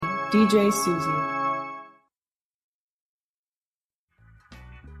DJ Susie.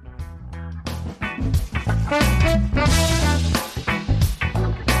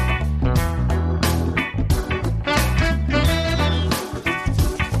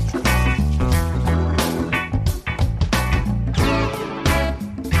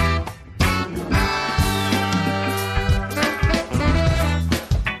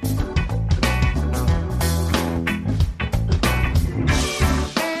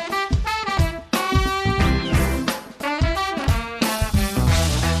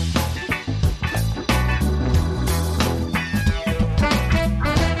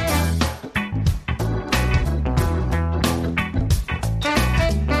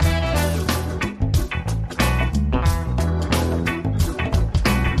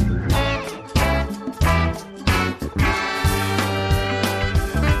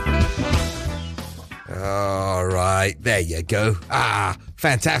 There you go.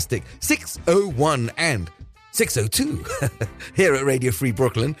 Fantastic. 6:01 and 6:02 here at Radio Free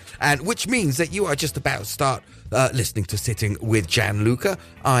Brooklyn, and which means that you are just about to start listening to Sitting with Gianluca.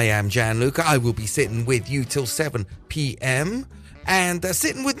 I am Gianluca. I will be sitting with you till 7 p.m. And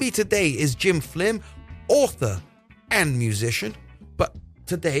sitting with me today is Jim Flynn, author and musician. But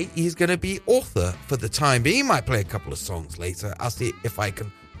today he's going to be author for the time being. He might play a couple of songs later. I'll see if I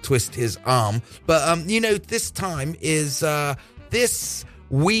can twist his arm. But, this time is this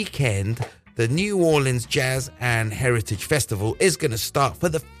weekend. The New Orleans Jazz and Heritage Festival is going to start for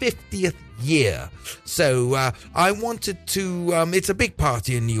the 50th year. So I wanted to, it's a big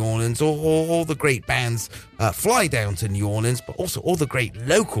party in New Orleans. All the great bands fly down to New Orleans, but also all the great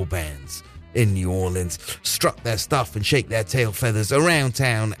local bands in New Orleans strut their stuff and shake their tail feathers around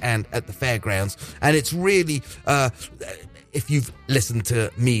town and at the fairgrounds. And it's really... if you've listened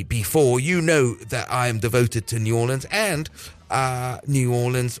to me before, you know that I am devoted to New Orleans, and New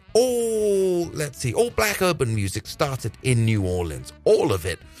Orleans, all black urban music started in New Orleans. All of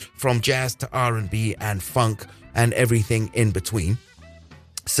it, from jazz to R&B and funk and everything in between.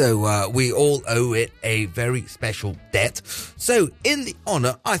 So we all owe it a very special debt. So in the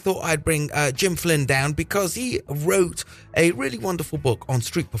honor, I thought I'd bring Jim Flynn down, because he wrote a really wonderful book on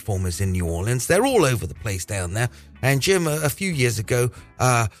street performers in New Orleans. They're all over the place down there. And Jim, a few years ago,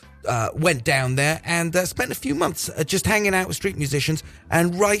 went down there and spent a few months just hanging out with street musicians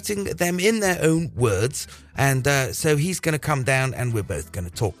and writing them in their own words. And so he's going to come down, and we're both going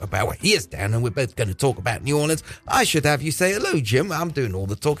to talk about, well, he is down, and we're both going to talk about New Orleans. I should have you say hello, Jim. I'm doing all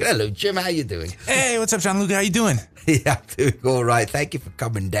the talking. Hello, Jim. How you doing? Hey, what's up, Gianluca? How you doing? Yeah, I'm doing all right. Thank you for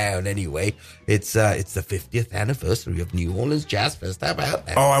coming down anyway. It's the 50th anniversary of New Orleans Jazz Fest. How about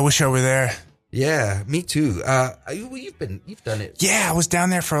that? Oh, I wish I were there. Yeah, me too. You've done it. Yeah, I was down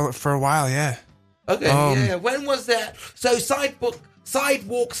there for a while, yeah. Okay, yeah. When was that? So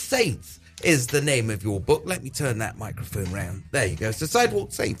Sidewalk Saints is the name of your book. Let me turn that microphone around. There you go. So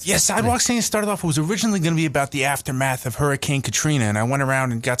Sidewalk Saints. Yeah, Sidewalk Saints started off, it was originally going to be about the aftermath of Hurricane Katrina, and I went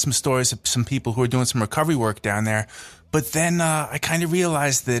around and got some stories of some people who were doing some recovery work down there. But then I kind of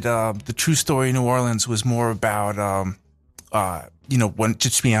realized that the true story in New Orleans was more about... when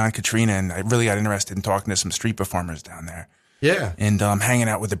just beyond Katrina, and I really got interested in talking to some street performers down there. Yeah. And hanging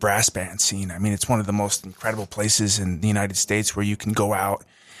out with the brass band scene. I mean, it's one of the most incredible places in the United States where you can go out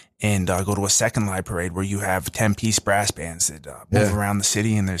and go to a second live parade where you have 10-piece brass bands that move around the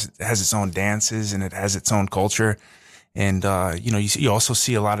city, and it has its own dances and it has its own culture. And, you also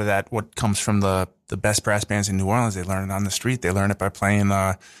see a lot of that, what comes from the best brass bands in New Orleans. They learn it on the street. They learn it by playing,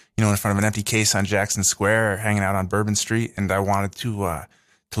 in front of an empty case on Jackson Square or hanging out on Bourbon Street. And I wanted to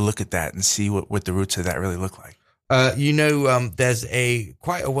look at that and see what the roots of that really look like. There's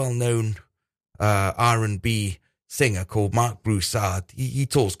quite a well-known R&B singer called Mark Broussard. He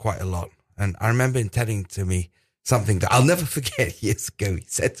talks quite a lot. And I remember him telling to me something that I'll never forget years ago. He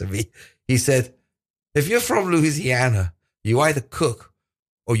said to me, if you're from Louisiana, you either cook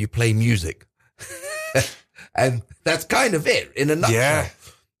or you play music. And that's kind of it in a nutshell. Yeah.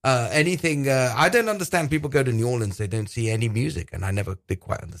 I don't understand. People go to New Orleans, they don't see any music, and I never did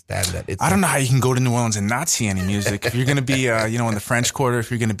quite understand that. I don't know how you can go to New Orleans and not see any music. If you're going to be, in the French Quarter, if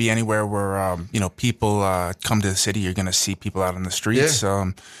you're going to be anywhere where, people come to the city, you're going to see people out on the streets. Yeah.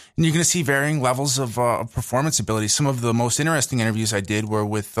 And you're going to see varying levels of performance ability. Some of the most interesting interviews I did were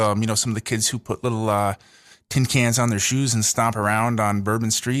with, some of the kids who put little tin cans on their shoes and stomp around on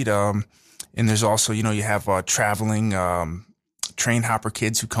Bourbon Street. And there's also, you have traveling train hopper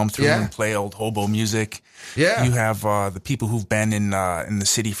kids who come through and play old hobo music. Yeah. You have the people who've been in the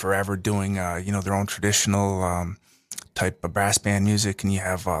city forever doing, their own traditional type of brass band music. And you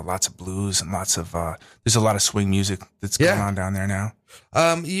have lots of blues and lots of, there's a lot of swing music that's going on down there now.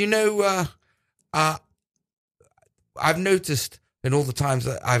 You know, I've noticed in all the times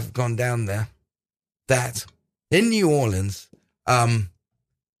that I've gone down there that in New Orleans,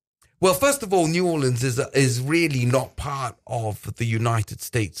 well, first of all, New Orleans is really not part of the United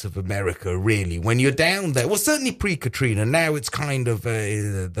States of America, really. When you're down there, well, certainly pre-Katrina, now it's kind of,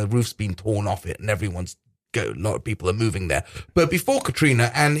 the roof's been torn off it and a lot of people are moving there. But before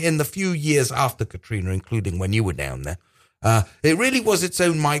Katrina and in the few years after Katrina, including when you were down there, it really was its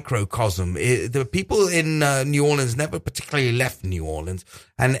own microcosm. The people in New Orleans never particularly left New Orleans,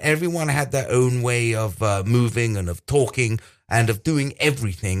 and everyone had their own way of moving and of talking and of doing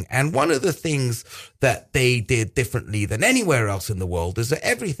everything. And one of the things that they did differently than anywhere else in the world is that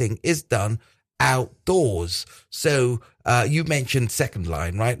everything is done outdoors. So you mentioned Second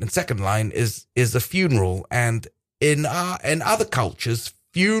Line, right? And Second Line is a funeral, and in other cultures,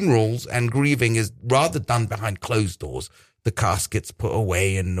 funerals and grieving is rather done behind closed doors. The casket's put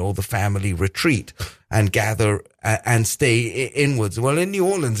away and all the family retreat and gather and stay inwards. Well, in New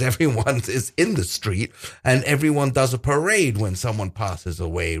Orleans, everyone is in the street and everyone does a parade when someone passes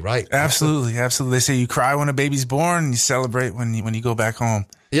away, right? Absolutely. Absolutely. They say you cry when a baby's born and you celebrate when you go back home.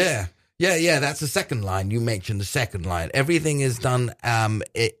 Yeah. That's the Second Line. You mentioned the Second Line. Everything is done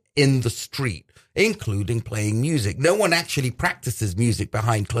in the street, including playing music. No one actually practices music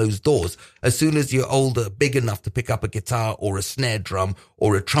behind closed doors. As soon as you're older, big enough to pick up a guitar or a snare drum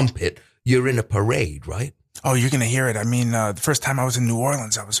or a trumpet, you're in a parade, right? Oh, you're going to hear it. I mean, the first time I was in New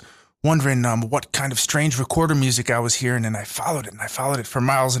Orleans, I was wondering what kind of strange recorder music I was hearing, and I followed it for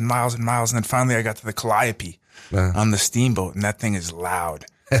miles and miles and miles, and then finally I got to the Calliope on the steamboat, and that thing is loud.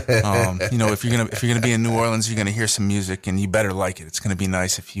 If you're gonna be in New Orleans, you're gonna hear some music, and you better like it. It's gonna be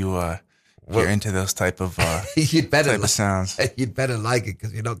nice if you're into those type of sounds. You'd better like it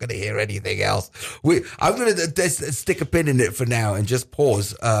because you're not going to hear anything else. I'm going to stick a pin in it for now and just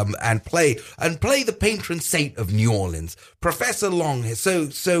pause and play the patron saint of New Orleans, Professor Long.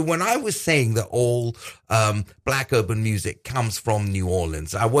 So when I was saying that all black urban music comes from New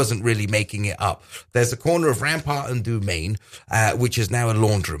Orleans, I wasn't really making it up. There's a corner of Rampart and Dumaine, which is now a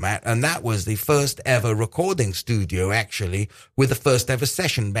laundromat, and that was the first ever recording studio, actually, with the first ever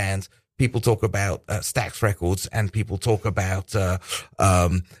session bands. People talk about Stax Records, and people talk about the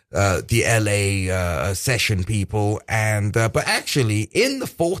LA session people, and but actually in the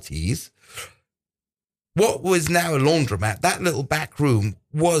 40s, what was now a laundromat, that little back room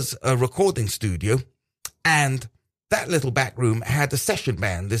was a recording studio, and that little back room had a session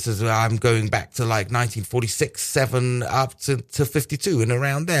band. This is, I'm going back to like 1946, 7 up to 52 and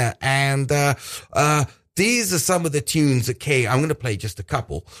around there, and these are some of the tunes that came. I'm going to play just a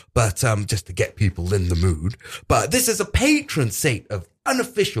couple, but just to get people in the mood. But this is a patron saint of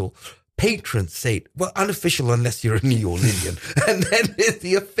unofficial patron saint. Well, unofficial unless you're a New Orleanian. And then it's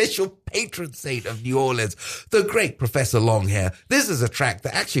the official patron saint of New Orleans, the great Professor Longhair. This is a track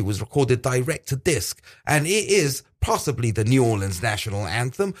that actually was recorded direct to disc, and it is possibly the New Orleans national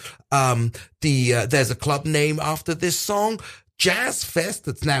anthem. There's a club name after this song. Jazz Fest,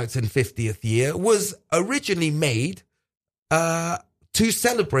 that's now it's in 50th year, was originally made to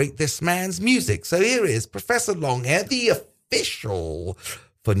celebrate this man's music. So here is Professor Longhair, the official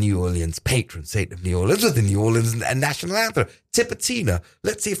for New Orleans, patron saint of New Orleans, with the New Orleans national anthem, Tipatina.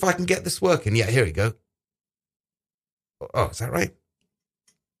 Let's see if I can get this working. Yeah, here we go. Oh, is that right?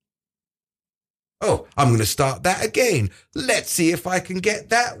 Oh, I'm going to start that again. Let's see if I can get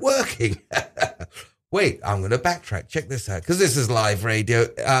that working. Wait, I'm going to backtrack. Check this out, because this is live radio.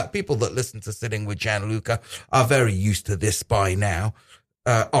 People that listen to Sitting with Gianluca are very used to this by now.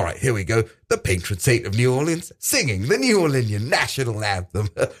 All right, here we go. The patron saint of New Orleans, singing the New Orleanian national anthem,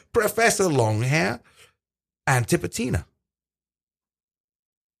 Professor Longhair and Tipatina.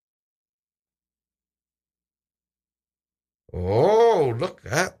 Oh, look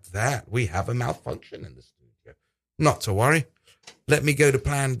at that. We have a malfunction in the studio. Not to worry. Let me go to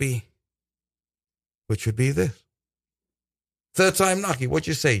plan B, which would be this. Third time lucky. What'd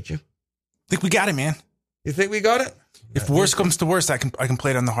you say, Jim? I think we got it, man. You think we got it? If worst comes to worst, I can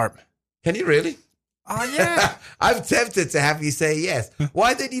play it on the harp. Can you really? Oh, yeah. I'm tempted to have you say yes.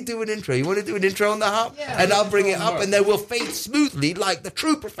 Why didn't you do an intro? You want to do an intro on the harp? Yeah, and I'll bring it up, and then we'll fade smoothly like the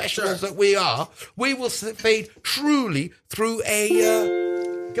true professionals that we are. We will fade truly through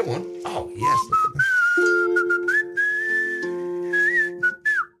a... Come on. Oh, yes. Look at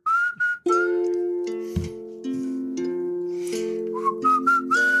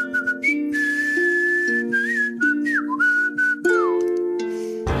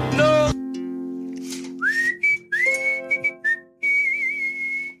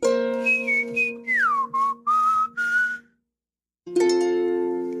that.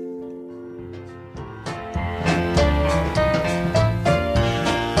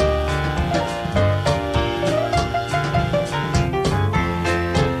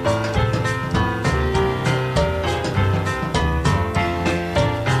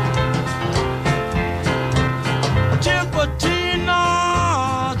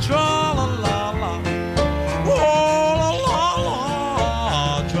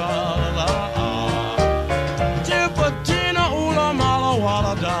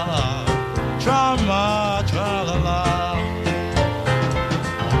 walla da, tra-ma, tra-la-la.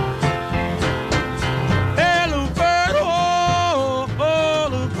 Hey, Luberta, oh, oh,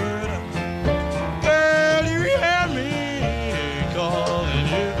 Luberta, girl, you hear me calling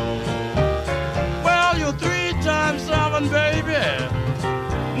you. Well, you're 3 times 7, baby,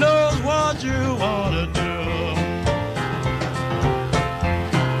 knows what you wanna do.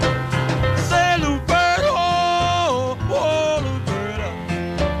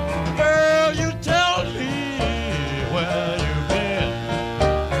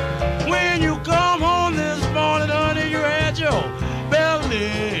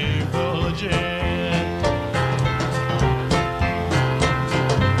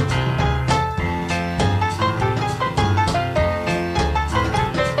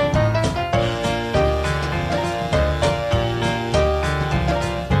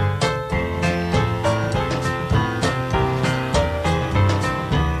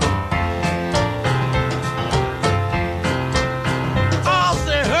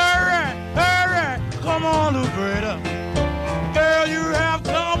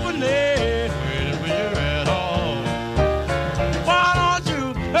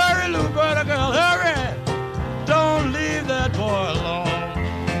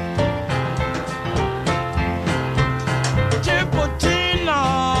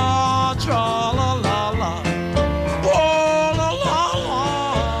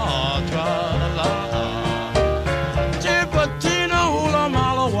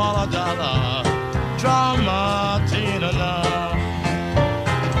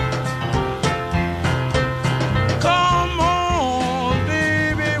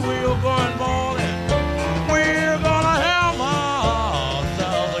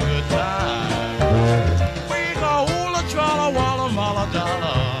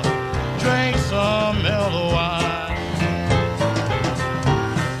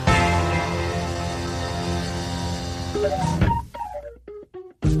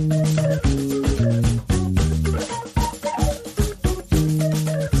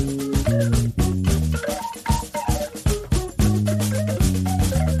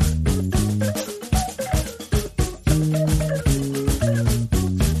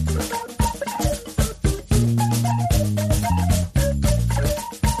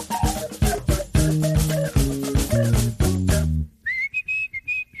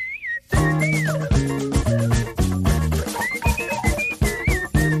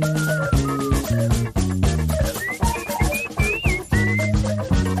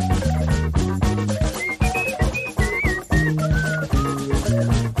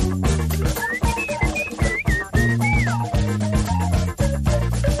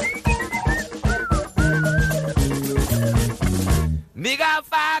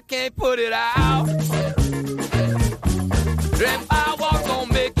 Can't put it out. Dream I walk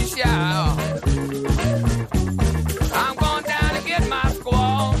gonna make you shout. I'm going down to get my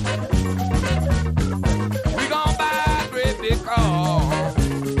squaw. We gonna buy a great big car.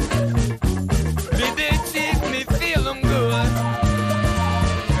 Me big chief, me feel them good.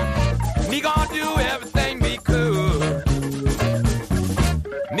 Me gonna do everything me could.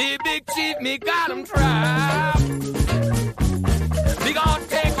 Me big chief, me got them tried. We gonna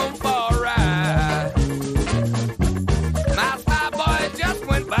take them for a ride. My spy boy just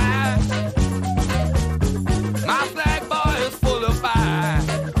went by. My flag boy is full of fire.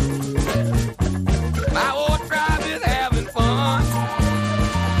 My old tribe is having fun.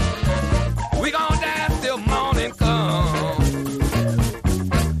 We gonna dance till morning come.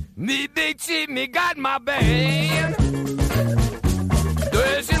 Me big chief, me got my band.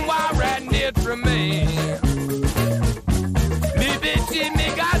 Dashing while riding it from me. Me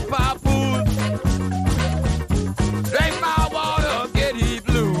got papoose. Drink my water, get he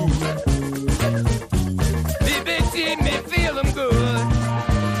blue. Me big team, me feel them good.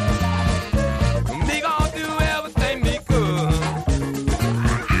 Me gon' do everything me could.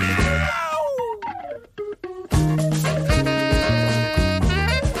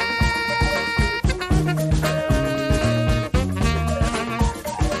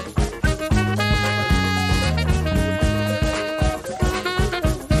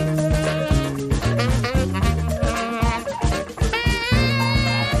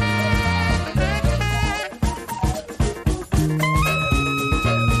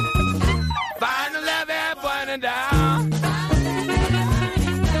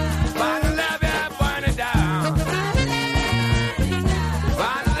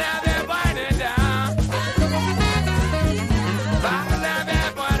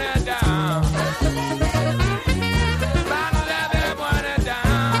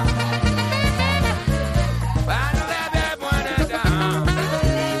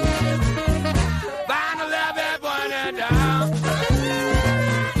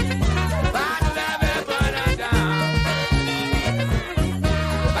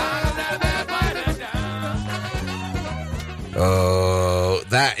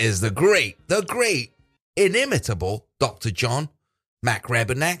 That is the great, inimitable Dr. John Mac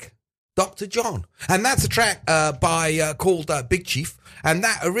Rebennack. Dr. John. And that's a track called Big Chief. And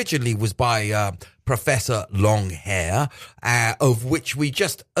that originally was by Professor Longhair, of which we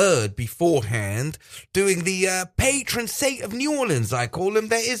just heard beforehand, doing the patron saint of New Orleans, I call him.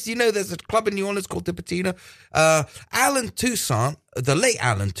 There's a club in New Orleans called Tipatina. Alan Toussaint, the late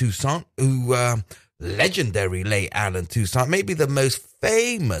Alan Toussaint, who, legendary late Alan Toussaint, maybe the most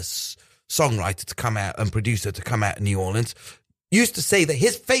famous songwriter to come out and producer to come out in New Orleans, used to say that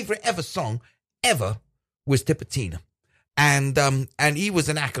his favorite ever song ever was Tipatina. And he was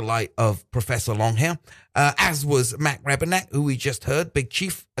an acolyte of Professor Longhair, as was Mac Rebennack, who we just heard, Big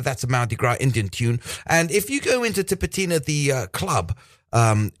Chief. That's a Mardi Gras Indian tune. And if you go into Tipatina, the club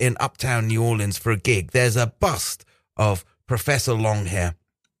in uptown New Orleans for a gig, there's a bust of Professor Longhair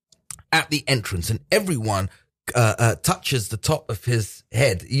at the entrance, and everyone touches the top of his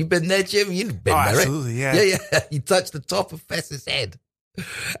head. You've been there, Jim? You've been there, absolutely, right? Yeah. You touch the top of Fess's head,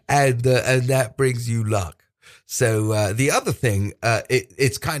 and that brings you luck. So the other thing,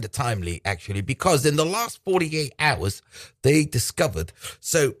 it's kind of timely, actually, because in the last 48 hours, they discovered,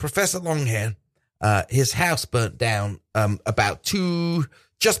 so Professor Longhair, his house burnt down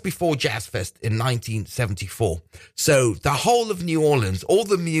just before Jazz Fest in 1974. So the whole of New Orleans, all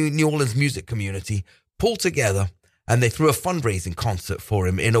the New Orleans music community pulled together, and they threw a fundraising concert for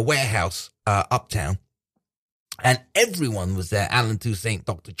him in a warehouse uptown. And everyone was there. Alan Toussaint,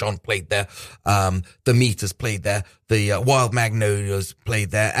 Dr. John played there. The Meters played there. The Wild Magnolias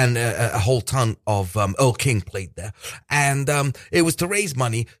played there. And a whole ton of Earl King played there. And it was to raise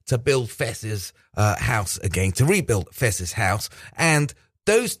money to build Fess's house again, to rebuild Fess's house. And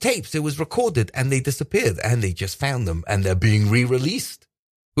those tapes, it was recorded, and they disappeared. And they just found them, and they're being re-released.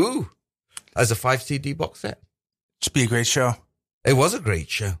 Ooh, as a 5 CD box set. Should be a great show. It was a great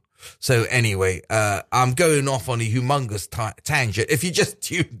show. So anyway, I'm going off on a humongous tangent. If you just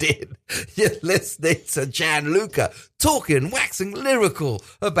tuned in, you're listening to Gianluca waxing lyrical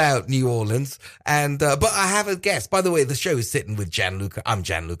about New Orleans. And, but I have a guest. By the way, the show is sitting with Gianluca. I'm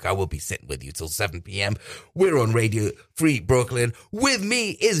Gianluca. I will be sitting with you till 7 p.m. We're on Radio Free Brooklyn. With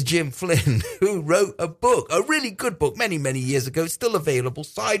me is Jim Flynn, who wrote a book, a really good book many, many years ago. It's still available.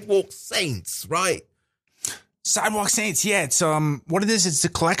 Sidewalk Saints, right? Sidewalk Saints, yeah. It's what it is. It's a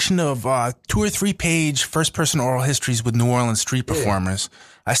collection of 2 or 3 page first person oral histories with New Orleans street performers.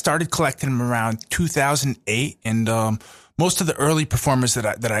 I started collecting them around 2008, and most of the early performers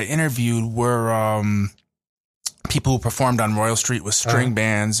that I interviewed were people who performed on Royal Street with string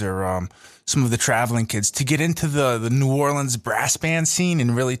bands, or some of the traveling kids. To get into the New Orleans brass band scene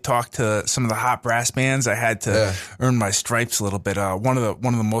and really talk to some of the hot brass bands, I had to earn my stripes a little bit. One of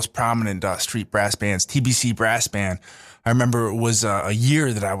the most prominent street brass bands, TBC Brass Band. I remember it was a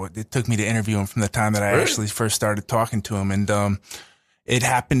year that it took me to interview him from the time that I actually first started talking to him. And it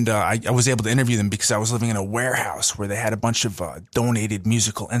happened, I was able to interview them because I was living in a warehouse where they had a bunch of donated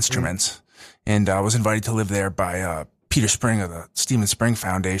musical instruments. And I was invited to live there by Peter Spring of the Stephen Spring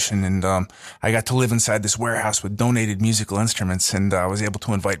Foundation. And I got to live inside this warehouse with donated musical instruments, and I was able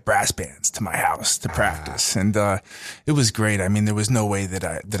to invite brass bands to my house to practice. And it was great. I mean, there was no way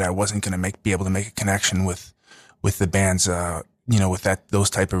that I wasn't going to be able to make a connection with the bands, with those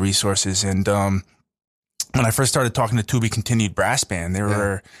type of resources. And when I first started talking to To Be Continued Brass Band, they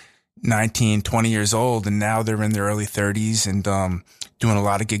were 19, 20 years old, and now they're in their early 30s and doing a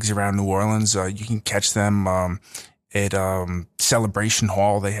lot of gigs around New Orleans. You can catch them at Celebration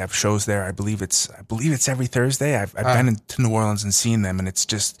Hall. They have shows there. I believe it's every Thursday. I've been to New Orleans and seen them, and it's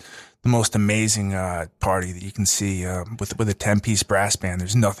just the most amazing party that you can see with a 10-piece brass band.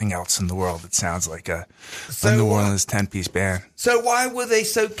 There's nothing else in the world that sounds like a New Orleans 10-piece band. So why were they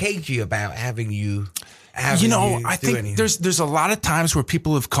so cagey about having you? I think there's a lot of times where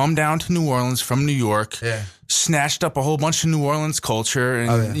people have come down to New Orleans from New York, snatched up a whole bunch of New Orleans culture,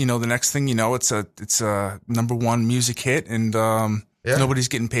 and the next thing you know, it's a #1 music hit, and nobody's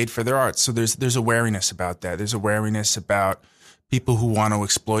getting paid for their art. So there's a wariness about that. There's a wariness about people who want to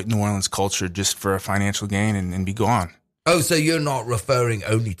exploit New Orleans culture just for a financial gain and be gone. Oh, so you're not referring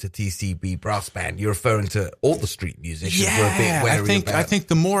only to TCB Brass Band. You're referring to all the street musicians. Yeah, were a bit wary I think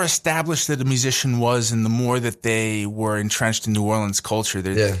the more established that a musician was, and the more that they were entrenched in New Orleans culture,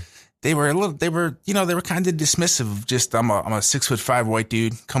 they were kind of dismissive of just, I'm a 6'5" white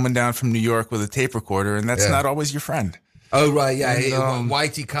dude coming down from New York with a tape recorder, and that's not always your friend. Oh, right, yeah. And,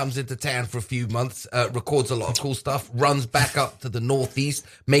 Whitey comes into town for a few months, records a lot of cool stuff, runs back up to the Northeast,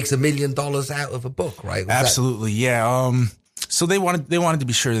 makes $1 million out of a book, right? Absolutely, yeah. So they wanted to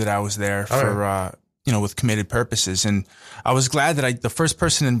be sure that I was there with committed purposes. And I was glad that the first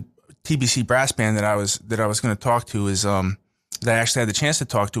person in TBC brass band that I was going to talk to is, that I actually had the chance to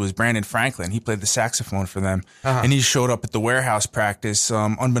talk to was Brandon Franklin. He played the saxophone for them. And he showed up at the warehouse practice.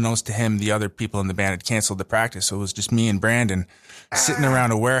 Unbeknownst to him, the other people in the band had canceled the practice. So it was just me and Brandon sitting around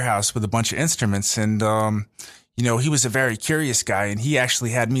a warehouse with a bunch of instruments. And, he was a very curious guy, and he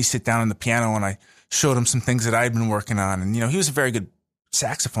actually had me sit down on the piano, and I showed him some things that I'd been working on. And, he was a very good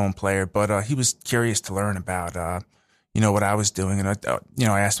saxophone player, but he was curious to learn about, what I was doing. And, I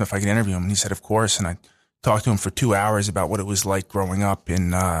asked him if I could interview him, and he said, of course. And I talked to him for 2 hours about what it was like growing up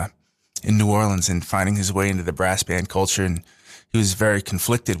in New Orleans and finding his way into the brass band culture. And he was very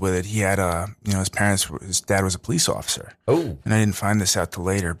conflicted with it. He had, his dad was a police officer. Oh. And I didn't find this out till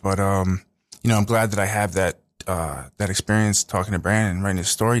later. But, I'm glad that I have that experience talking to Brandon and writing his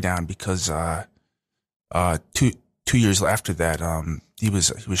story down, because 2 years after that, he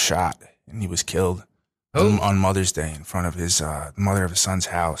was shot and he was killed on Mother's Day in front of the mother of his son's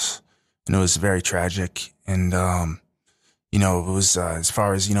house. And it was very tragic. And, it was, as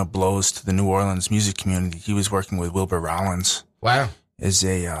far as, blows to the New Orleans music community, he was working with Wilbur Rollins. Wow. As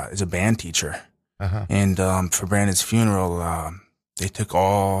a band teacher. Uh-huh. And, for Brandon's funeral, they took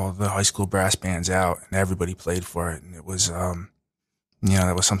all the high school brass bands out and everybody played for it. And it was,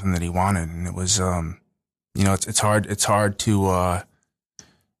 that was something that he wanted. And it was, it's hard to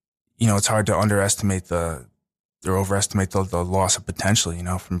underestimate or overestimate the loss of potential,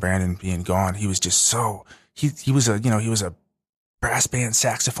 from Brandon being gone. He was just he was a brass band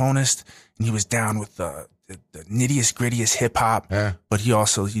saxophonist, and he was down with the nittiest grittiest hip hop, but he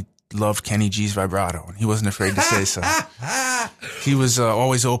loved Kenny G's vibrato, and he wasn't afraid to say so. He was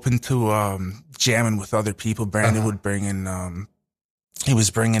always open to jamming with other people. Brandon would bring in, he was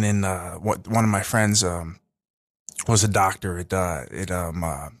bringing in one of my friends was a doctor at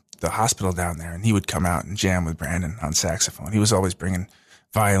the hospital down there, and he would come out and jam with Brandon on saxophone. He was always bringing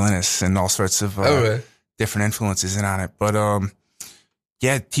violinists and all sorts of different influences in on it. But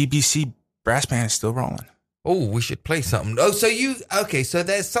TBC brass band is still rolling. Oh, we should play something. Oh, so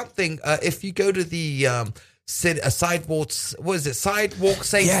there's something, if you go to the sidewalk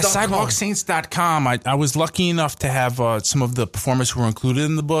Saints.com? Yeah, sidewalksaints.com. I was lucky enough to have some of the performers who were included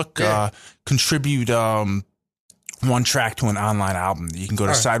in the book contribute one track to an online album. You can go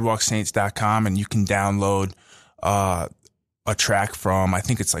to sidewalksaints.com and you can download a track from, I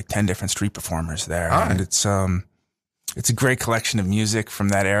think it's like 10 different street performers there. And it's a great collection of music from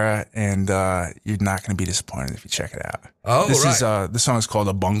that era, and you're not going to be disappointed if you check it out. The song is called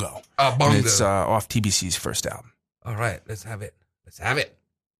A Bungo. A Bungo. And it's off TBC's first album. All right, let's have it. There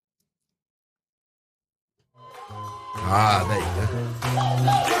you go.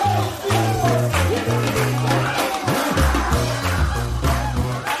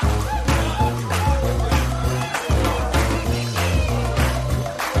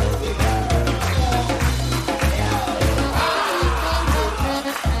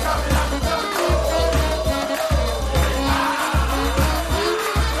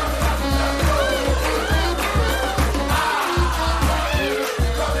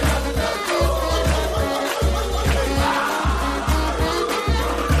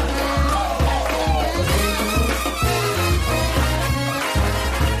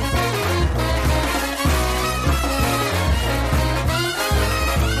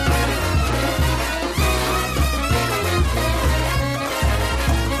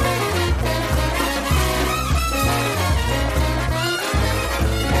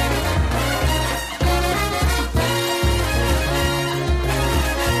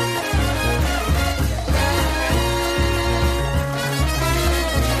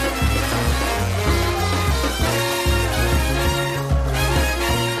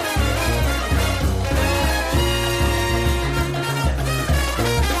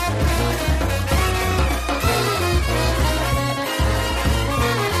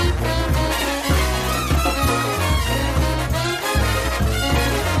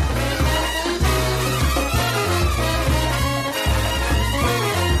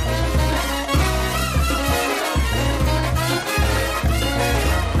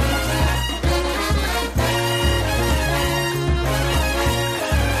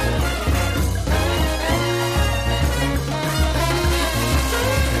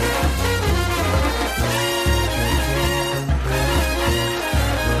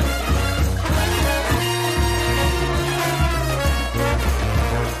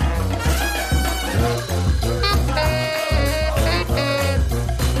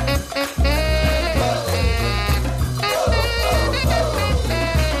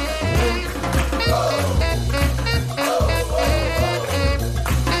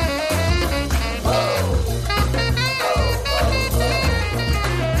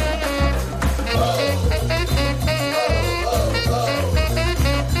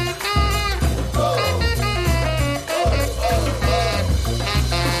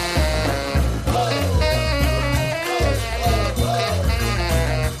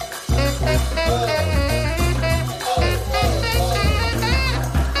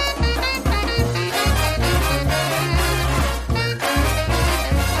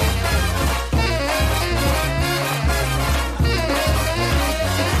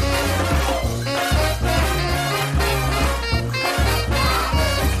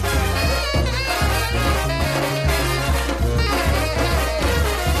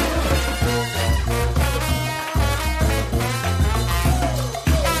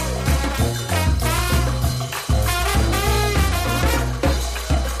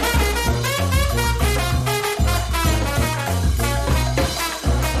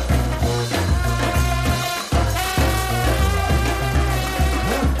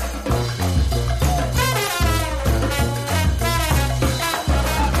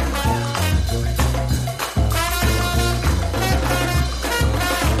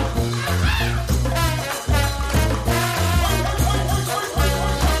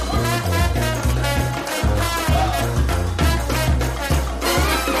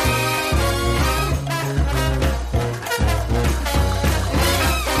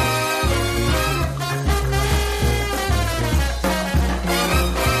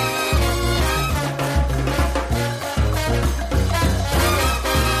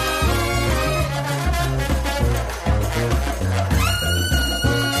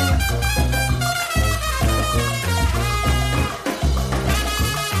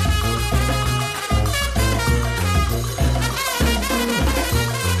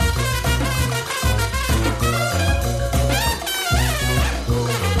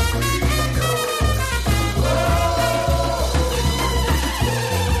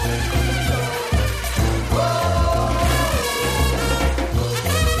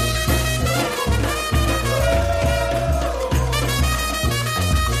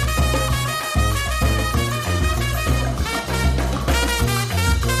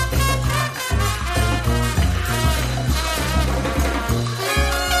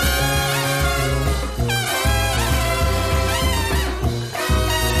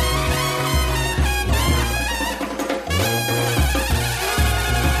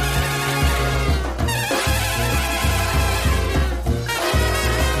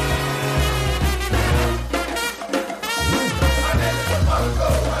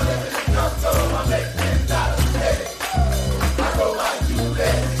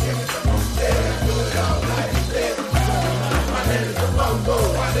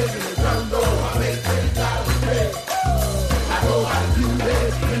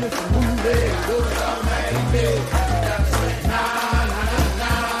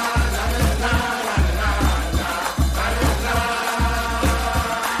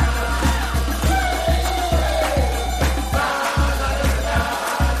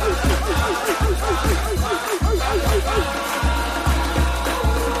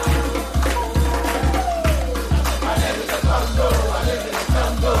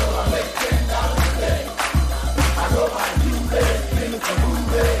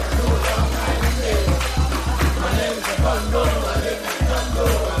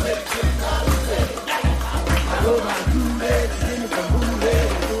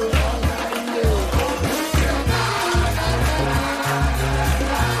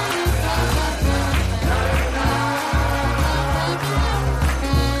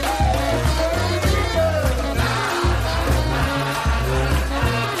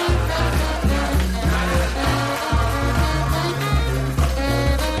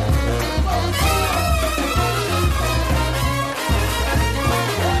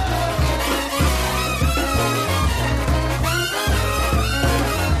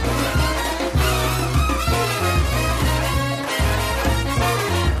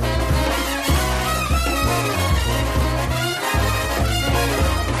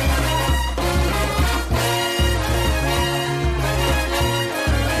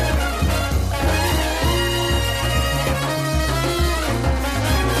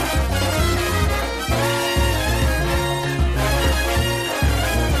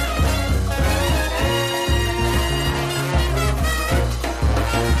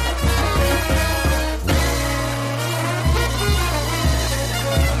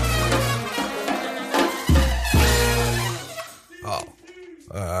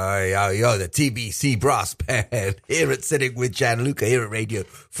 The TBC Brass Band here at Sitting with Gianluca here at Radio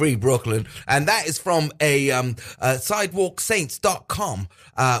Free Brooklyn. And that is from a sidewalksaints.com,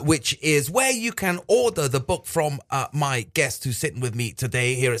 which is where you can order the book from my guest who's sitting with me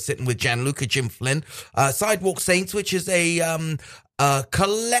today here at Sitting with Gianluca, Jim Flynn. Sidewalk Saints, which is a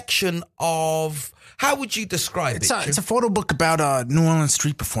collection of, how would you describe it? It's a photo book about New Orleans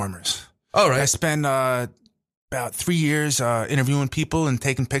street performers. All right. I spent about 3 years interviewing people and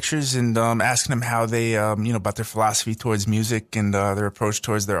taking pictures and asking them how they, about their philosophy towards music and their approach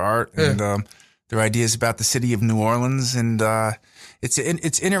towards their art and their ideas about the city of New Orleans. And it's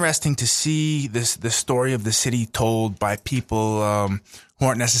interesting to see the story of the city told by people who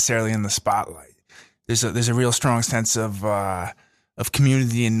aren't necessarily in the spotlight. There's a real strong sense of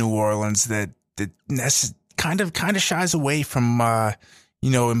community in New Orleans that kind of shies away from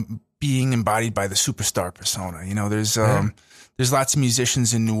being embodied by the superstar persona. There's lots of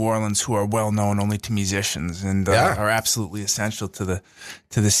musicians in New Orleans who are well known only to musicians and are absolutely essential to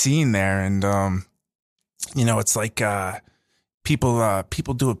the scene there. And it's like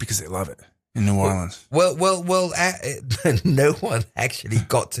people do it because they love it in New Orleans. Well, no one actually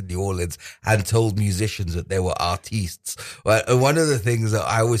got to New Orleans and told musicians that they were artistes. One of the things that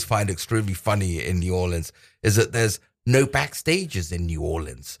I always find extremely funny in New Orleans is that there's no backstages in New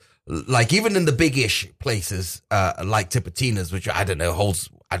Orleans. Like even in the big-ish places, like Tipitina's, which holds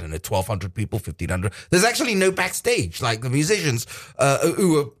 1,200 people, 1,500. There's actually no backstage. Like the musicians,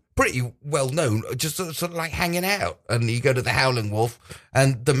 who are pretty well known, just sort of like hanging out. And you go to the Howling Wolf,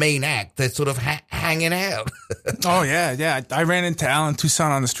 and the main act, they're sort of hanging out. Oh yeah. I ran into Alan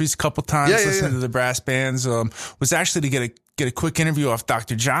Toussaint on the streets a couple times, listening to the brass bands. Was actually to get a quick interview off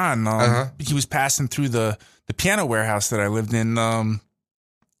Dr. John. He was passing through the piano warehouse that I lived in.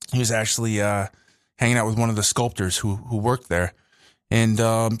 He was actually hanging out with one of the sculptors who worked there. And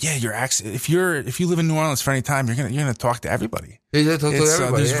your accent. If you live in New Orleans for any time, you're gonna talk to everybody. There's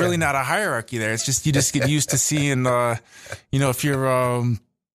really not a hierarchy there. It's just you just get used to seeing. If you're at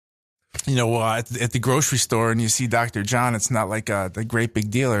the grocery store and you see Dr. John, it's not like a great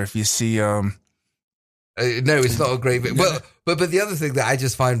big deal. Or if you see no, it's not a great big. Well, but the other thing that I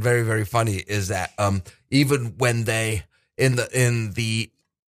just find very, very funny is that even when they in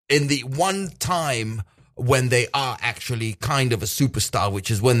the one time when they are actually kind of a superstar, which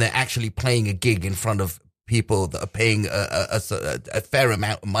is when they're actually playing a gig in front of people that are paying a fair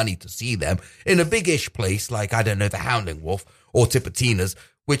amount of money to see them in a big-ish place like, I don't know, the Howling Wolf or Tipitina's,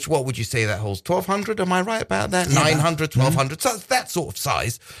 which, what would you say that holds? 1,200? Am I right about that? 900, 1,200. So it's that sort of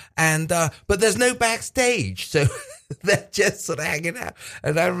size. And, but there's no backstage. So they're just sort of hanging out.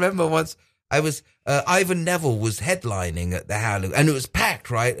 And I remember once Ivan Neville was headlining at the Howling, and it was packed,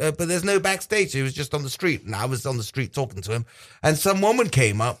 right? But there's no backstage. He was just on the street, and I was on the street talking to him. And some woman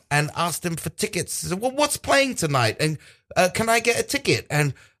came up and asked him for tickets. He said, well, what's playing tonight? And can I get a ticket?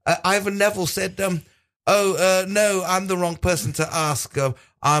 And Ivan Neville said, no, I'm the wrong person to ask.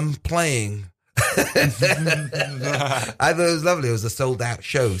 I'm playing. I thought it was lovely. It was a sold out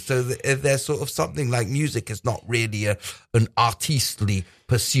show. So there's sort of something like music is not really an artistly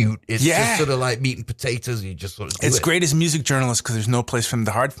pursuit. It's just sort of like meat and potatoes. You just sort of do It's great as a music journalist because there's no place for them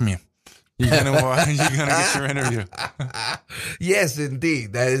to hide from you. You're gonna get your interview. Yes,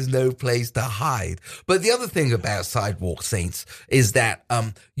 indeed. There is no place to hide. But the other thing about Sidewalk Saints is that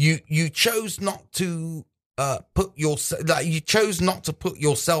you chose not to you chose not to put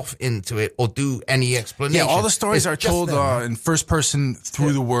yourself into it or do any explanation. Yeah, all the stories are told in first person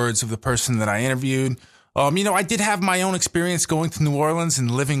through the words of the person that I interviewed. I did have my own experience going to New Orleans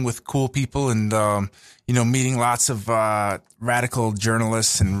and living with cool people and, meeting lots of radical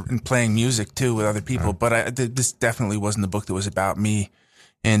journalists and playing music too with other people. But this definitely wasn't a book that was about me.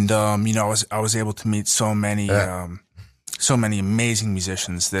 And, I was able to meet so many amazing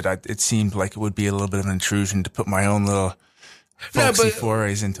musicians that it seemed like it would be a little bit of an intrusion to put my own little folksy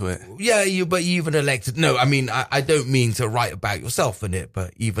forays into it. Yeah, but you even elected. No, I mean, I don't mean to write about yourself in it,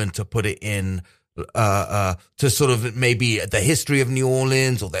 but even to put it in, to sort of maybe the history of New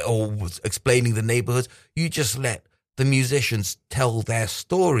Orleans or explaining the neighborhoods. You just let the musicians tell their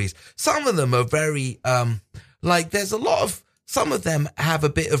stories. Some of them are very, there's a lot of, some of them have a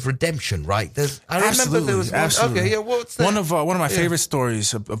bit of redemption, right? I remember there was one. Absolutely. Okay, yeah, what's that? One of my favorite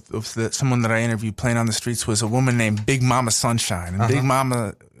stories of someone that I interviewed playing on the streets was a woman named Big Mama Sunshine. And Big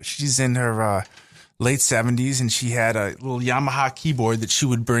Mama, she's in her late 70s, and she had a little Yamaha keyboard that she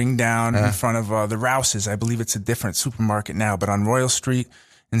would bring down in front of the Rouses. I believe it's a different supermarket now, but on Royal Street.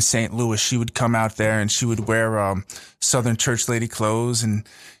 in St. Louis. She would come out there and she would wear Southern church lady clothes, and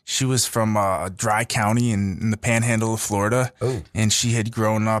she was from Dry County in the Panhandle of Florida. Oh. And she had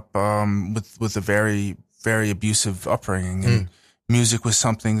grown up with a very, very abusive upbringing. And music was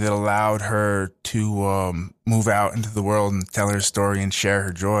something that allowed her to move out into the world and tell her story and share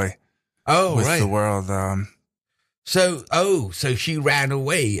her joy with the world. So she ran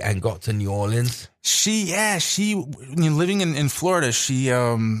away and got to New Orleans. Living in Florida, she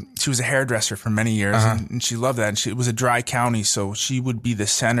was a hairdresser for many years, and she loved that. And it was a dry county, so she would be the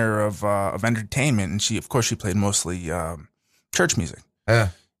center of entertainment. And she played mostly church music. Yeah.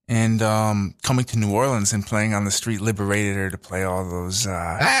 And coming to New Orleans and playing on the street liberated her to play all those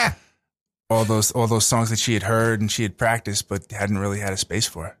songs that she had heard and she had practiced, but hadn't really had a space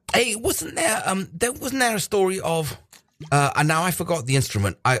for. Hey, wasn't there a story of and now I forgot the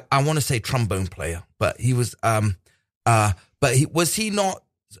instrument. I want to say trombone player, but he was was he not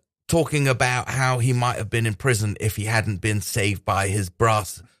talking about how he might have been in prison if he hadn't been saved by his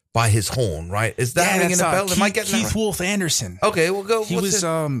horn, right? Is that ringing a bell? Am I getting Keith that right? Wolf Anderson? Okay, we'll go. He was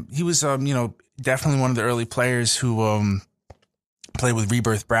definitely one of the early players who played with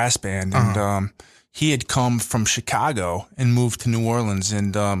Rebirth Brass Band, and he had come from Chicago and moved to New Orleans,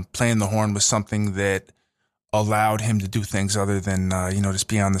 and playing the horn was something that allowed him to do things other than just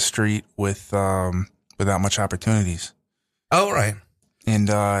be on the street without much opportunities. Oh, right. And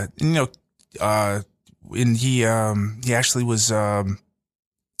he actually was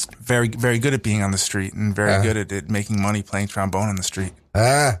very, very good at being on the street and very good at making money playing trombone on the street.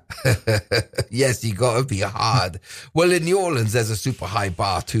 Yes, you got to be hard. Well, in New Orleans, there's a super high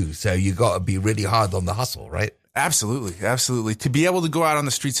bar too, so you got to be really hard on the hustle, right? Absolutely, absolutely. To be able to go out on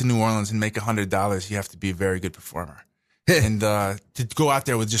the streets of New Orleans and make $100, you have to be a very good performer. And to go out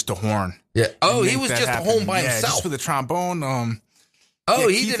there with just a horn. Yeah. Oh, he was just a horn by himself. Just with a trombone.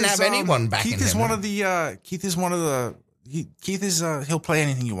 He didn't have anyone backing him. Keith is he'll play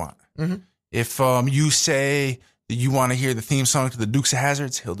anything you want. Mm-hmm. If you say that you want to hear the theme song to the Dukes of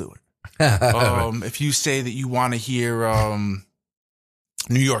Hazzards, he'll do it. If you say that you want to hear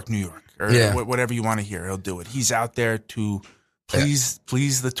New York, or whatever you want to hear, he'll do it. He's out there to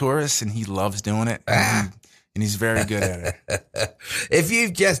please the tourists, and he loves doing it. And he's very good at it. If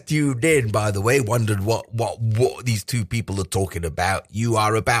you've just tuned in, by the way, wondered what these two people are talking about, you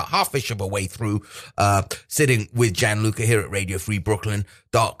are about half-ish of a way through sitting with Gianluca here at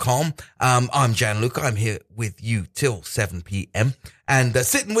RadioFreeBrooklyn.com. I'm Gianluca. I'm here with you till 7 p.m. And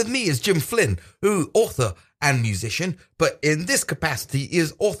sitting with me is Jim Flynn, who author and musician, but in this capacity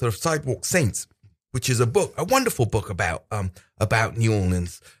is author of Sidewalk Saints, which is a wonderful book about New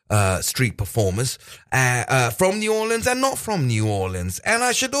Orleans street performers from New Orleans and not from New Orleans. And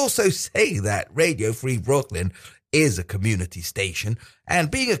I should also say that Radio Free Brooklyn is a community station,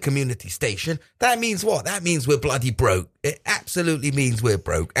 and being a community station, that means what? That means we're bloody broke. It absolutely means we're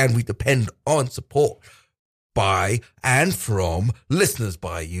broke, and we depend on support by and from listeners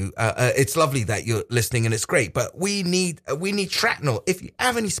by you. It's lovely that you're listening, and it's great, but we need shrapnel. If you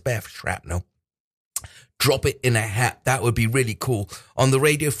have any spare shrapnel, drop it in a hat. That would be really cool. On the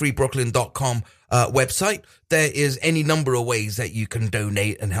RadioFreeBrooklyn.com website, there is any number of ways that you can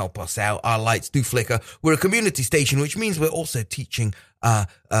donate and help us out. Our lights do flicker. We're a community station, which means we're also teaching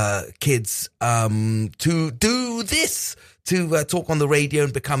kids to do this, to talk on the radio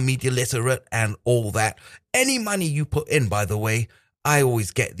and become media literate and all that. Any money you put in, by the way, I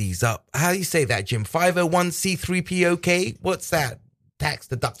always get these up. How do you say that, Jim? 501c3POK? What's that? Tax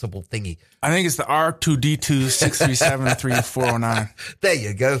deductible thingy. I think it's the R2D2 637-3409. There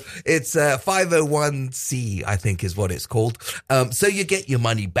you go. It's 501c, I think is what it's called. So you get your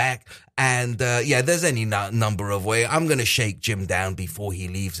money back. And there's any number of ways. I'm going to shake Jim down before he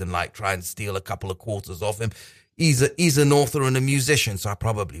leaves and try and steal a couple of quarters off him. He's an author and a musician, so I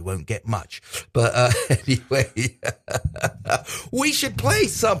probably won't get much. But anyway, we should play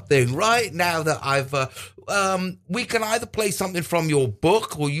something right now that I've... we can either play something from your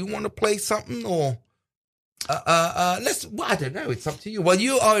book, or you want to play something, or... I don't know. It's up to you. Well,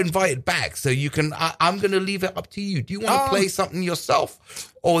 you are invited back, so you can... I'm going to leave it up to you. Do you want to play something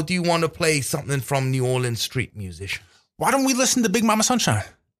yourself, or do you want to play something from New Orleans street musician? Why don't we listen to Big Mama Sunshine?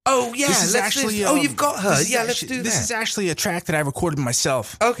 Oh, yeah. You've got her. Let's do that. This is actually a track that I recorded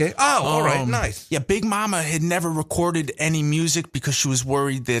myself. Okay. Oh, all right. Nice. Yeah, Big Mama had never recorded any music because she was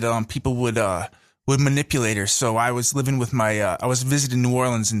worried that people would manipulate her. So I was living with I was visiting New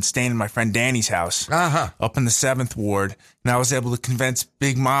Orleans and staying in my friend Danny's house up in the 7th Ward. And I was able to convince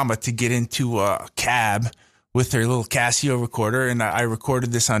Big Mama to get into a cab with her little Casio recorder. And I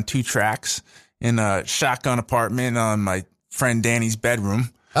recorded this on 2 tracks in a shotgun apartment on my friend Danny's bedroom.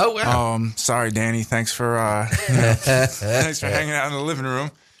 Oh, wow. Sorry, Danny. Thanks for thanks for hanging out in the living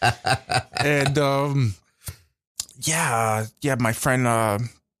room. And my friend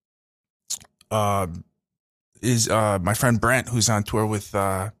my friend Brent, who's on tour with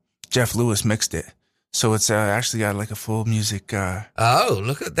Jeff Lewis, mixed it. So it's actually got like a full music. Oh,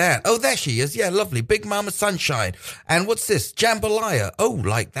 look at that. Oh, there she is. Yeah, lovely. Big Mama Sunshine. And what's this? Jambalaya. Oh,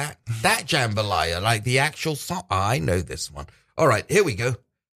 like that. That Jambalaya, like the actual song. I know this one. All right, here we go.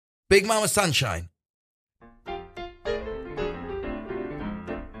 Big Mama Sunshine.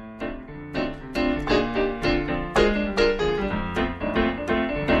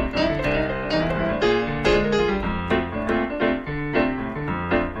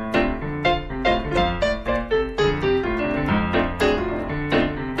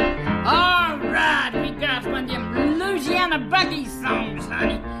 Buggy songs,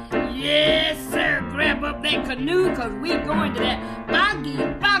 honey. Yes, sir. Grab up that canoe, cause we're going to that boggy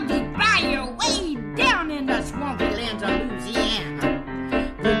bayou way down in the swampy lands of Louisiana.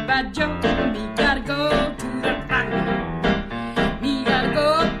 Goodbye, Joe. Me gotta go to the bayou. Me gotta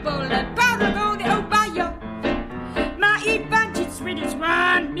go up on that powder, go to the bayou. My evangelist sweetest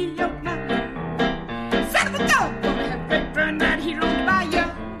one, me oh my. Son of a dog, gonna have great fun right here on the bayou.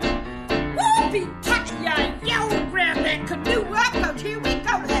 Whoopie, yeah, yo, grab that canoe up, cause here we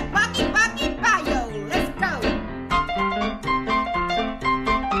go to that boggy bayou. Let's go.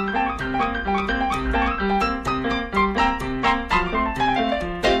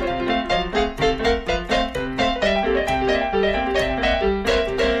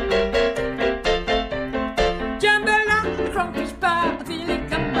 Jambalaya, crawfish pie, I feel it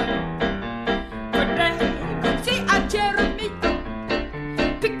come up. But then, go see a Jeremy.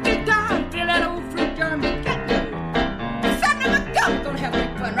 Pick it down, feel that old fruit jar, make it go. Son of a gun, gonna have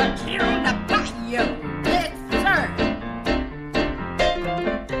big fun right here on the bayou. Yes, sir.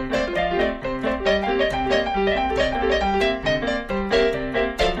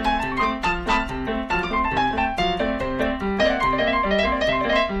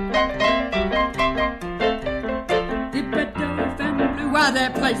 Why,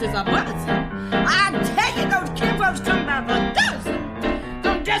 that place is a buzzing. I tell you, those kinfolks come by the dozen.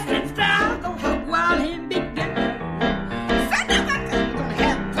 Don't just in style, go hog wild and big game. Son of a gun, gonna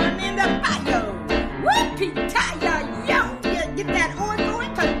have fun in the bayou. Whoopie-tie-ya, yo. Yeah, get that oar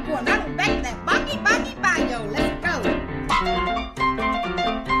going, cause we're going right on back to that boggy bayou. Let's go.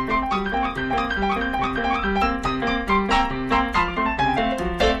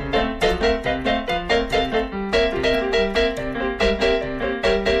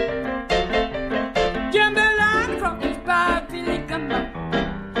 Jambalaya, crawfish pie, feel it come up.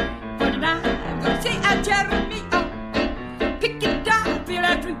 But now I'm gonna say a Jeremy. Pick it down, feel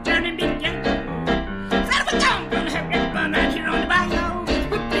that fruit turning big yellow. Son of a gun, gonna have great fun right here on the bayou.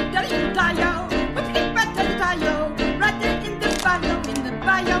 Whoopie-dee-dee-dee-yo, whoopie-dee-dee-dee-yo, right there in the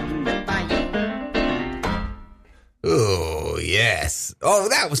bayou. Oh, yes. Oh,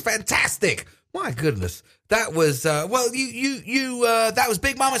 that was fantastic. My goodness. That was, that was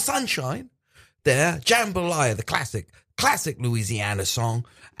Big Mama Sunshine there. Jambalaya, the classic Louisiana song.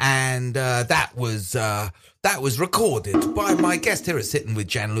 And, that was recorded by my guest here at Sitting with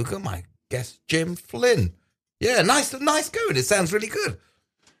Gianluca, my guest, Jim Flynn. Yeah, nice going. It sounds really good.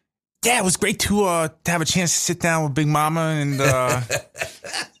 Yeah, it was great to have a chance to sit down with Big Mama,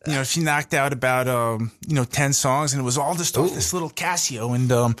 and she knocked out about 10 songs, and it was all just off this little Casio.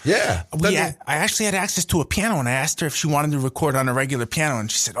 And I actually had access to a piano, and I asked her if she wanted to record on a regular piano,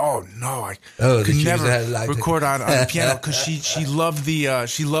 and she said, "Oh no, I could never record on a piano," because she loved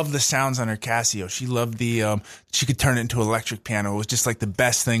the sounds on her Casio. She loved she could turn it into an electric piano. It was just like the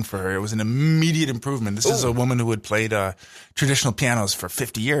best thing for her. It was an immediate improvement. This is a woman who had played traditional pianos for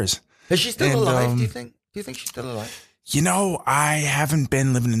 50 years. Is she still alive, do you think? Do you think she's still alive? I haven't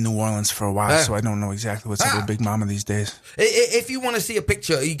been living in New Orleans for a while, so I don't know exactly what's up with Big Mama these days. If you want to see a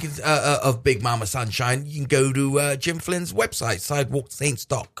picture of Big Mama Sunshine, you can go to Jim Flynn's website,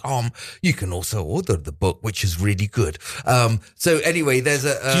 sidewalksaints.com. You can also order the book, which is really good. So anyway, there's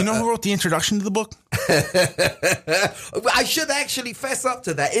a... Do you know who wrote the introduction to the book? I should actually fess up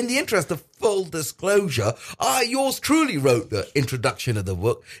to that. In the interest of full disclosure, yours truly wrote the introduction of the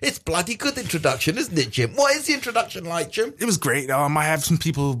book. It's bloody good introduction, isn't it, Jim? What is the introduction like, Jim? It was great. I have some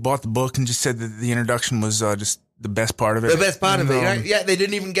people who bought the book and just said that the introduction was just the best part of it. The best part of it, right? Yeah, they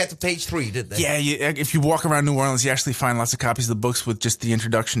didn't even get to page 3, did they? Yeah, if you walk around New Orleans, you actually find lots of copies of the books with just the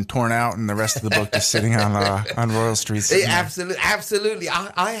introduction torn out and the rest of the book just sitting on Royal Street. Absolutely.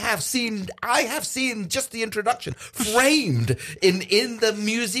 I have seen just the introduction framed in the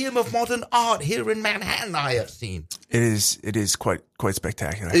Museum of Modern Art here in Manhattan. I have seen. It is quite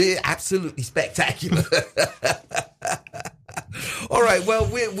spectacular. Absolutely spectacular. All right. Well,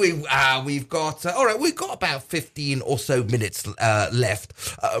 we've got about 15 or so minutes left.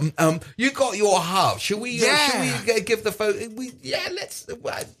 You got your harp. Should we give the phone? Let's.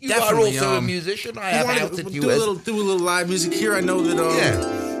 You Definitely, are also a musician. I have outed you as do a little live music here. I know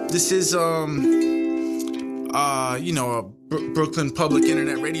that this is a Brooklyn public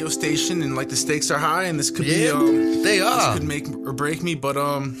internet radio station, and like the stakes are high, and this could be they are. This could make or break me, but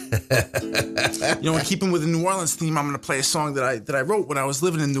in keeping with the New Orleans theme, I'm going to play a song that I wrote when I was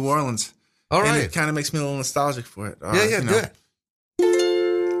living in New Orleans. All right, and it kind of makes me a little nostalgic for it. Good.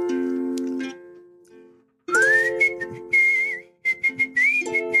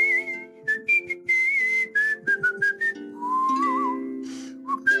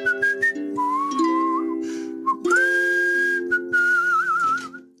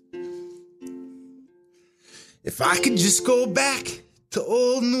 If I could just go back to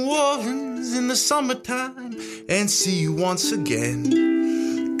old New Orleans in the summertime and see you once again,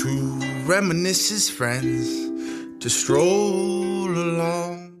 to reminisce as friends, to stroll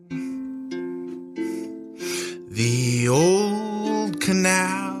along the old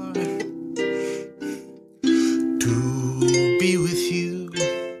canal, to be with you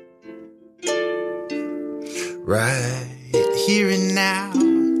right here and now.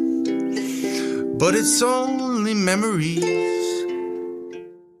 But it's only memories,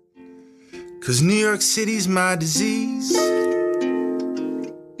 'cause New York City's my disease.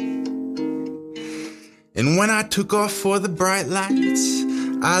 And when I took off for the bright lights,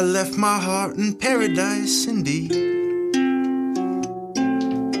 I left my heart in paradise indeed.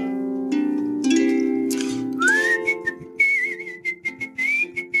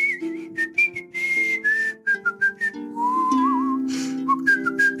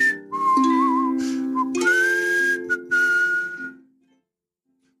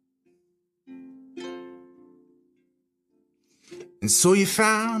 And so you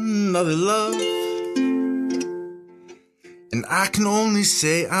found another love, and I can only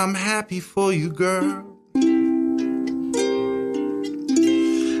say I'm happy for you, girl.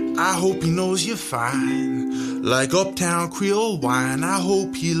 I hope he knows you're fine, like Uptown Creole wine. I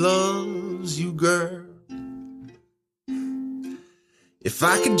hope he loves you, girl. If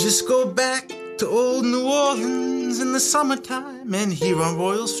I could just go back to old New Orleans in the summertime and here on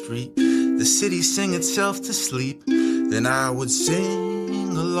Royal Street, the city sing itself to sleep, then I would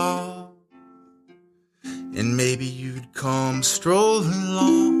sing along, and maybe you'd come strolling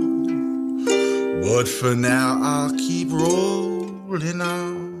along. But for now, I'll keep rolling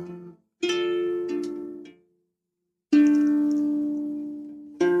on.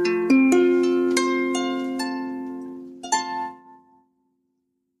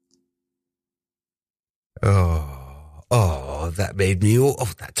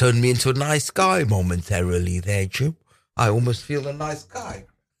 That turned me into a nice guy momentarily there, Jim. I almost feel a nice guy.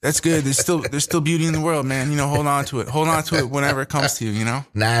 That's good. There's still beauty in the world, man. Hold on to it. Hold on to it whenever it comes to you,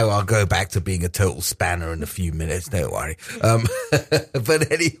 Now I'll go back to being a total spanner in a few minutes. Don't worry.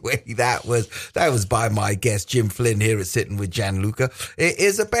 But anyway, that was by my guest, Jim Flynn, here at Sitting with Gianluca. It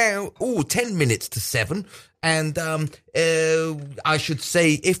is about, 10 minutes to 7. And I should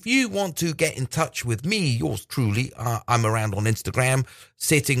say, if you want to get in touch with me, yours truly, I'm around on Instagram,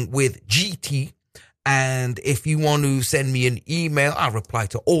 Sitting with GT. And if you want to send me an email, I'll reply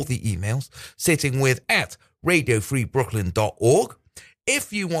to all the emails, sittingwith@radiofreebrooklyn.org.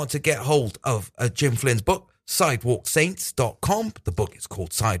 If you want to get hold of Jim Flynn's book, sidewalksaints.com. The book is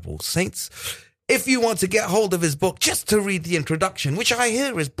called Sidewalk Saints. If you want to get hold of his book, just to read the introduction, which I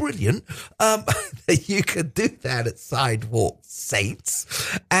hear is brilliant, you can do that at Sidewalk Saints.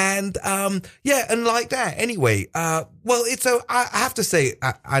 And, and like that. Anyway, I have to say,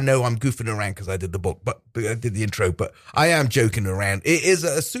 I know I'm goofing around because I did the book, but I did the intro, but I am joking around. It is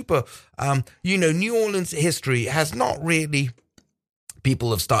a super, New Orleans history has not really,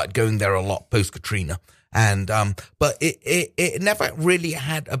 people have started going there a lot post-Katrina. And, but it never really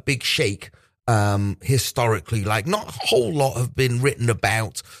had a big shake. Historically, like not a whole lot have been written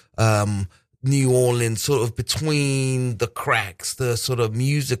about New Orleans, sort of between the cracks, the sort of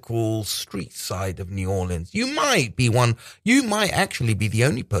musical street side of New Orleans. You might actually be the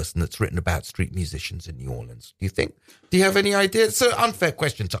only person that's written about street musicians in New Orleans. Do you think? Do you have any idea? It's an unfair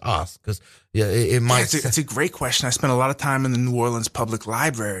question to ask because it might. It's a great question. I spent a lot of time in the New Orleans Public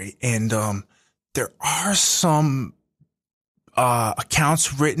Library, and there are some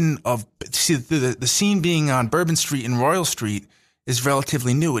accounts written of, see, the scene being on Bourbon Street and Royal Street is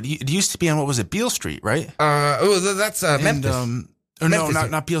relatively new. It used to be on, what was it, Beale Street, right? That's Memphis. No,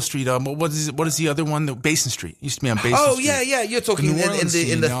 not Beale Street. What is the other one? Basin Street. It used to be on Basin Street. Oh, yeah. You're talking in the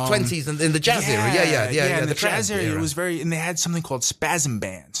 20s and in the jazz era. Yeah. In the jazz area, it was very, and they had something called spasm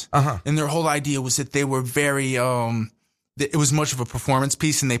bands. Uh-huh. And their whole idea was that they were very, it was much of a performance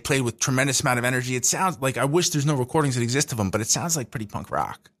piece, and they played with tremendous amount of energy. It sounds like, I wish there's no recordings that exist of them, but it sounds like pretty punk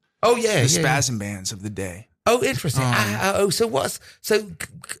rock. Oh, yeah. The spasm bands of the day. Oh, interesting.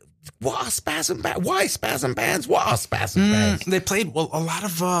 What are spasm bands? Why spasm bands? What are spasm bands? They played, well, a lot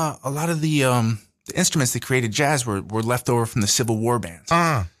of the instruments that created jazz were left over from the Civil War bands.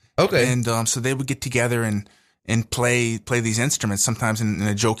 Okay. And so they would get together and play these instruments, sometimes in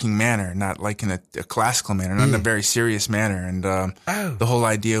a joking manner, not like in a classical manner, not in a very serious manner. And the whole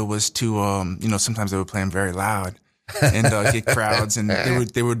idea was to, sometimes they would play them very loud and get crowds, and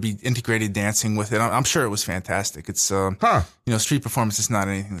they would be integrated dancing with it. I'm sure it was fantastic. It's street performance is not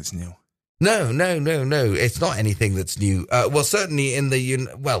anything that's new. No. It's not anything that's new. Well, certainly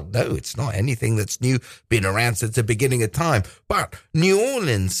no, it's not anything that's new. Been around since the beginning of time. But New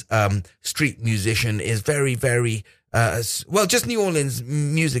Orleans street musician is very, very just New Orleans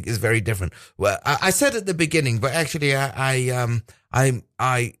music is very different. Well, I said at the beginning, but actually I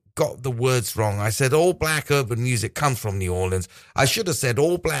got the words wrong. I said all black urban music comes from New Orleans. I should have said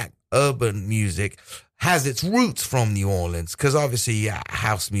all black urban music has its roots from New Orleans, because obviously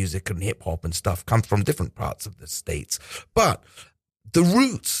house music and hip hop and stuff comes from different parts of the states. But the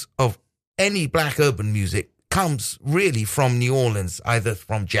roots of any black urban music comes really from New Orleans, either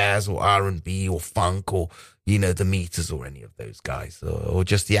from jazz or R&B or funk or, the Meters or any of those guys, or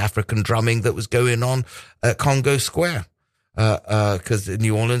just the African drumming that was going on at Congo Square. Because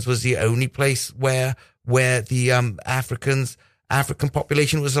New Orleans was the only place where the African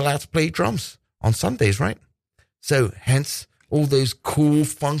population was allowed to play drums on Sundays, right? So hence all those cool,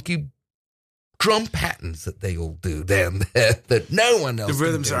 funky drum patterns that they all do down there that no one else. The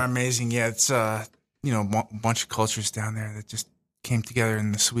rhythms are amazing. Yeah, it's a bunch of cultures down there that just came together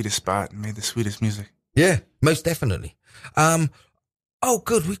in the sweetest spot and made the sweetest music. Yeah, most definitely. Oh,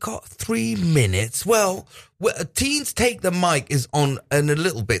 good. We got 3 minutes. Well, Teens Take the Mic is on in a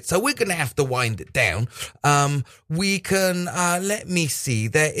little bit, so we're going to have to wind it down. We can, let me see.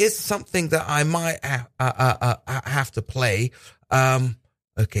 There is something that I might have to play.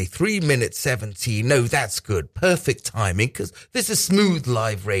 Okay, 3 minutes 17. No, that's good. Perfect timing, because this is smooth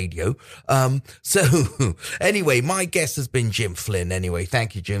live radio. So anyway, my guest has been Jim Flynn. Anyway,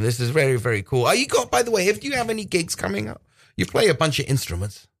 thank you, Jim. This is very, very cool. By the way, if you have any gigs coming up? You play a bunch of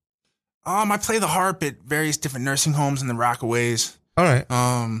instruments. I play the harp at various different nursing homes in the Rockaways. All right.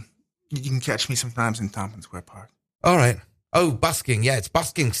 You can catch me sometimes in Tompkins Square Park. All right. Oh, busking. Yeah, it's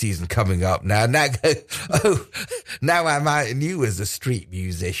busking season coming up now. Now I'm outing you as a street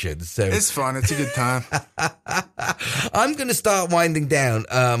musician. So it's fun. It's a good time. I'm going to start winding down.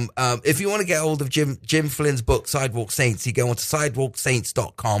 If you want to get hold of Jim Flynn's book, Sidewalk Saints, you go on to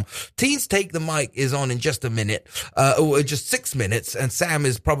sidewalksaints.com. Teens Take the Mic is on in just a minute, or just 6 minutes, and Sam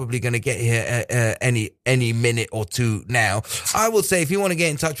is probably going to get here any minute or two now. I will say, if you want to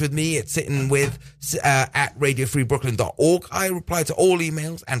get in touch with me, it's sitting with at radiofreebrooklyn.org. I reply to all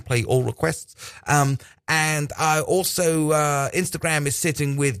emails and play all requests. And I also, Instagram is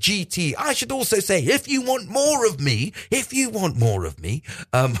sitting with GT. I should also say, if you want more of me, I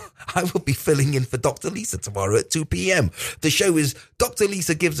will be filling in for Dr. Lisa tomorrow at 2 p.m. The show is Dr.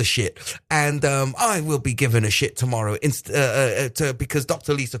 Lisa Gives a Shit. And, I will be giving a shit tomorrow, because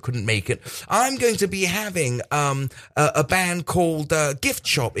Dr. Lisa couldn't make it. I'm going to be having, a band called, Gift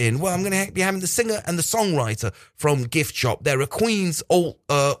Shop in. Well, I'm going to be having the singer and the songwriter from Gift Shop. They're a Queens all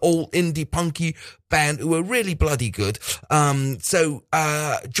indie punky band who are really bloody good. So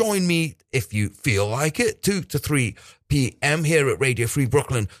join me if you feel like it, 2 to 3 p.m. here at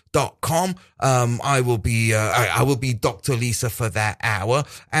radiofreebrooklyn.com. I will be Dr. Lisa for that hour,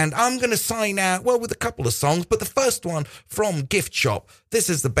 and I'm going to sign out, with a couple of songs, but the first one from Gift Shop. This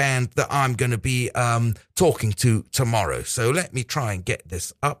is the band that I'm going to be talking to tomorrow. So let me try and get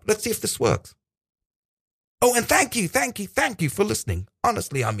this up. Let's see if this works. Oh, and thank you for listening.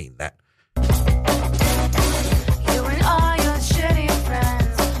 Honestly, I mean that. You and all your shitty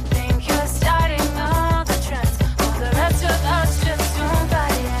friends think you're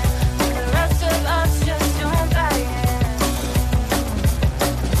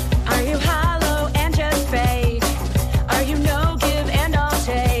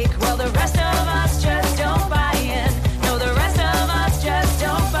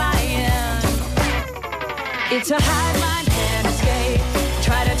It's a high line, can't escape.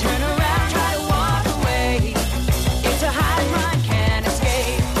 Try to turn around, try to walk away. It's a high line, can't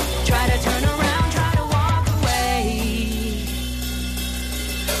escape. Try to turn around, try to walk away.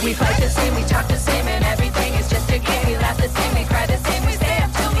 We fight the same, we talk the same, and everything is just a game. We laugh the same, we cry the same, we stay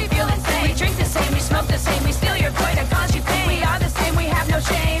up till we feel insane. We drink the same, we smoke the same, we steal your joy to cause you pain. We are the same, we have no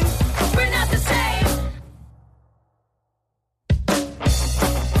shame. We're not the same.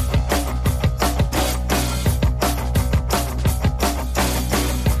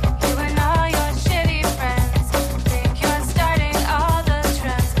 You and all your shitty friends think you're starting all the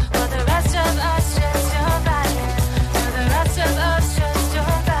trends. Well, the rest of us just don't buy it. No, the rest of us just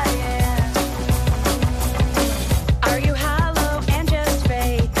don't buy it. Are you hollow and just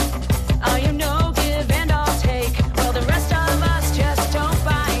fake? Are you no give and I'll take? Well, the rest of us just don't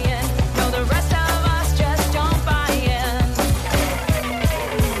buy in. No, the rest of us just don't buy in.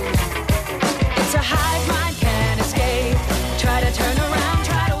 It's a hive mind, can't escape. Try to turn around,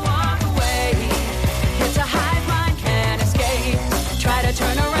 try to walk away. It's a hive mind, can't escape. Try to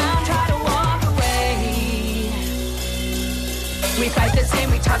turn around, try to walk away. We fight the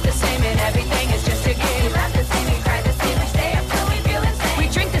same, we talk the same, and everything is just a game. We laugh the same, we cry the same, we stay up till we feel insane. We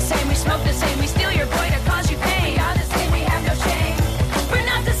drink the same, we smoke the same, we steal your boy to cause you pain. We are the same, we have no shame. We're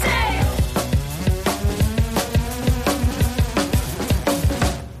not the same.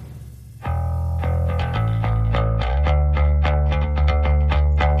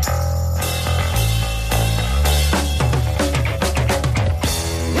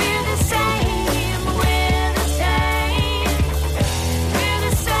 We're the same, we're the same. We're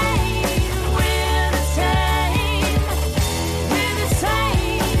the same, we're the same. We're the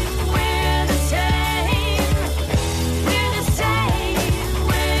same, we're the same. We're the same,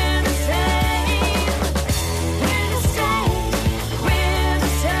 we're the same. We're the same, we're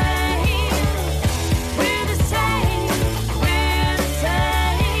the same. We're the same, we're the same.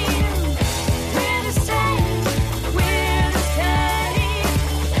 We're the same, we're the same.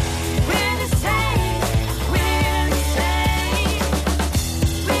 We're the same, we're the same.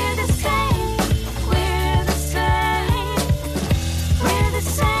 We're the same, we're the same. We're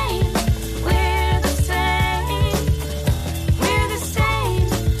the same, we're the same. We're the same,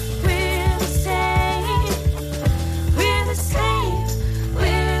 we're the same. We're the same,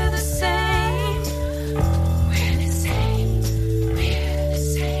 we're the same. We're the same, we're the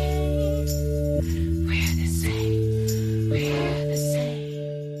same. We're the same, we're the same.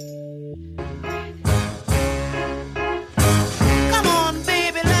 Come on,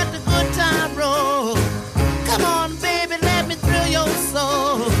 baby, let the good time roll. Come on, baby, let me thrill your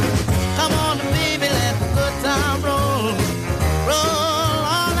soul. Come on, baby, let the good time roll. Roll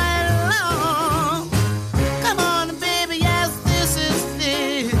all night long. Come on, baby, yes, this is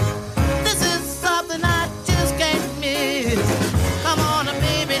it. This is something I just can't miss. Come on,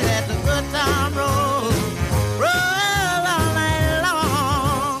 baby, let the good time roll. Roll all night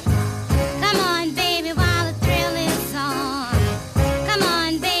long. Come on, baby, while the thrill is on. Come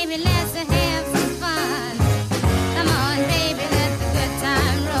on, baby, let's have some fun. Come on, baby, let the good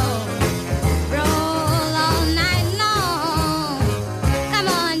time roll. Roll all night long. Come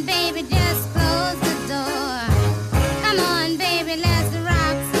on, baby, just close the door. Come on, baby, let's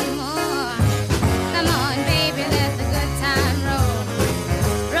rock some more. Come on, baby, let the good time roll.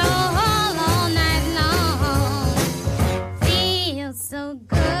 Roll all night long. Feels so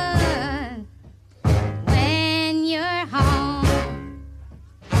good when you're home.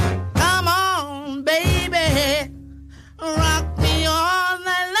 Come on, baby, rock me all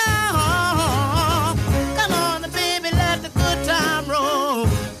night long. Come on, baby, let the good time roll.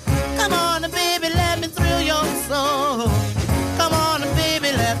 Come on, baby, let me thrill your soul. Come on,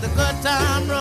 baby, let the good time roll.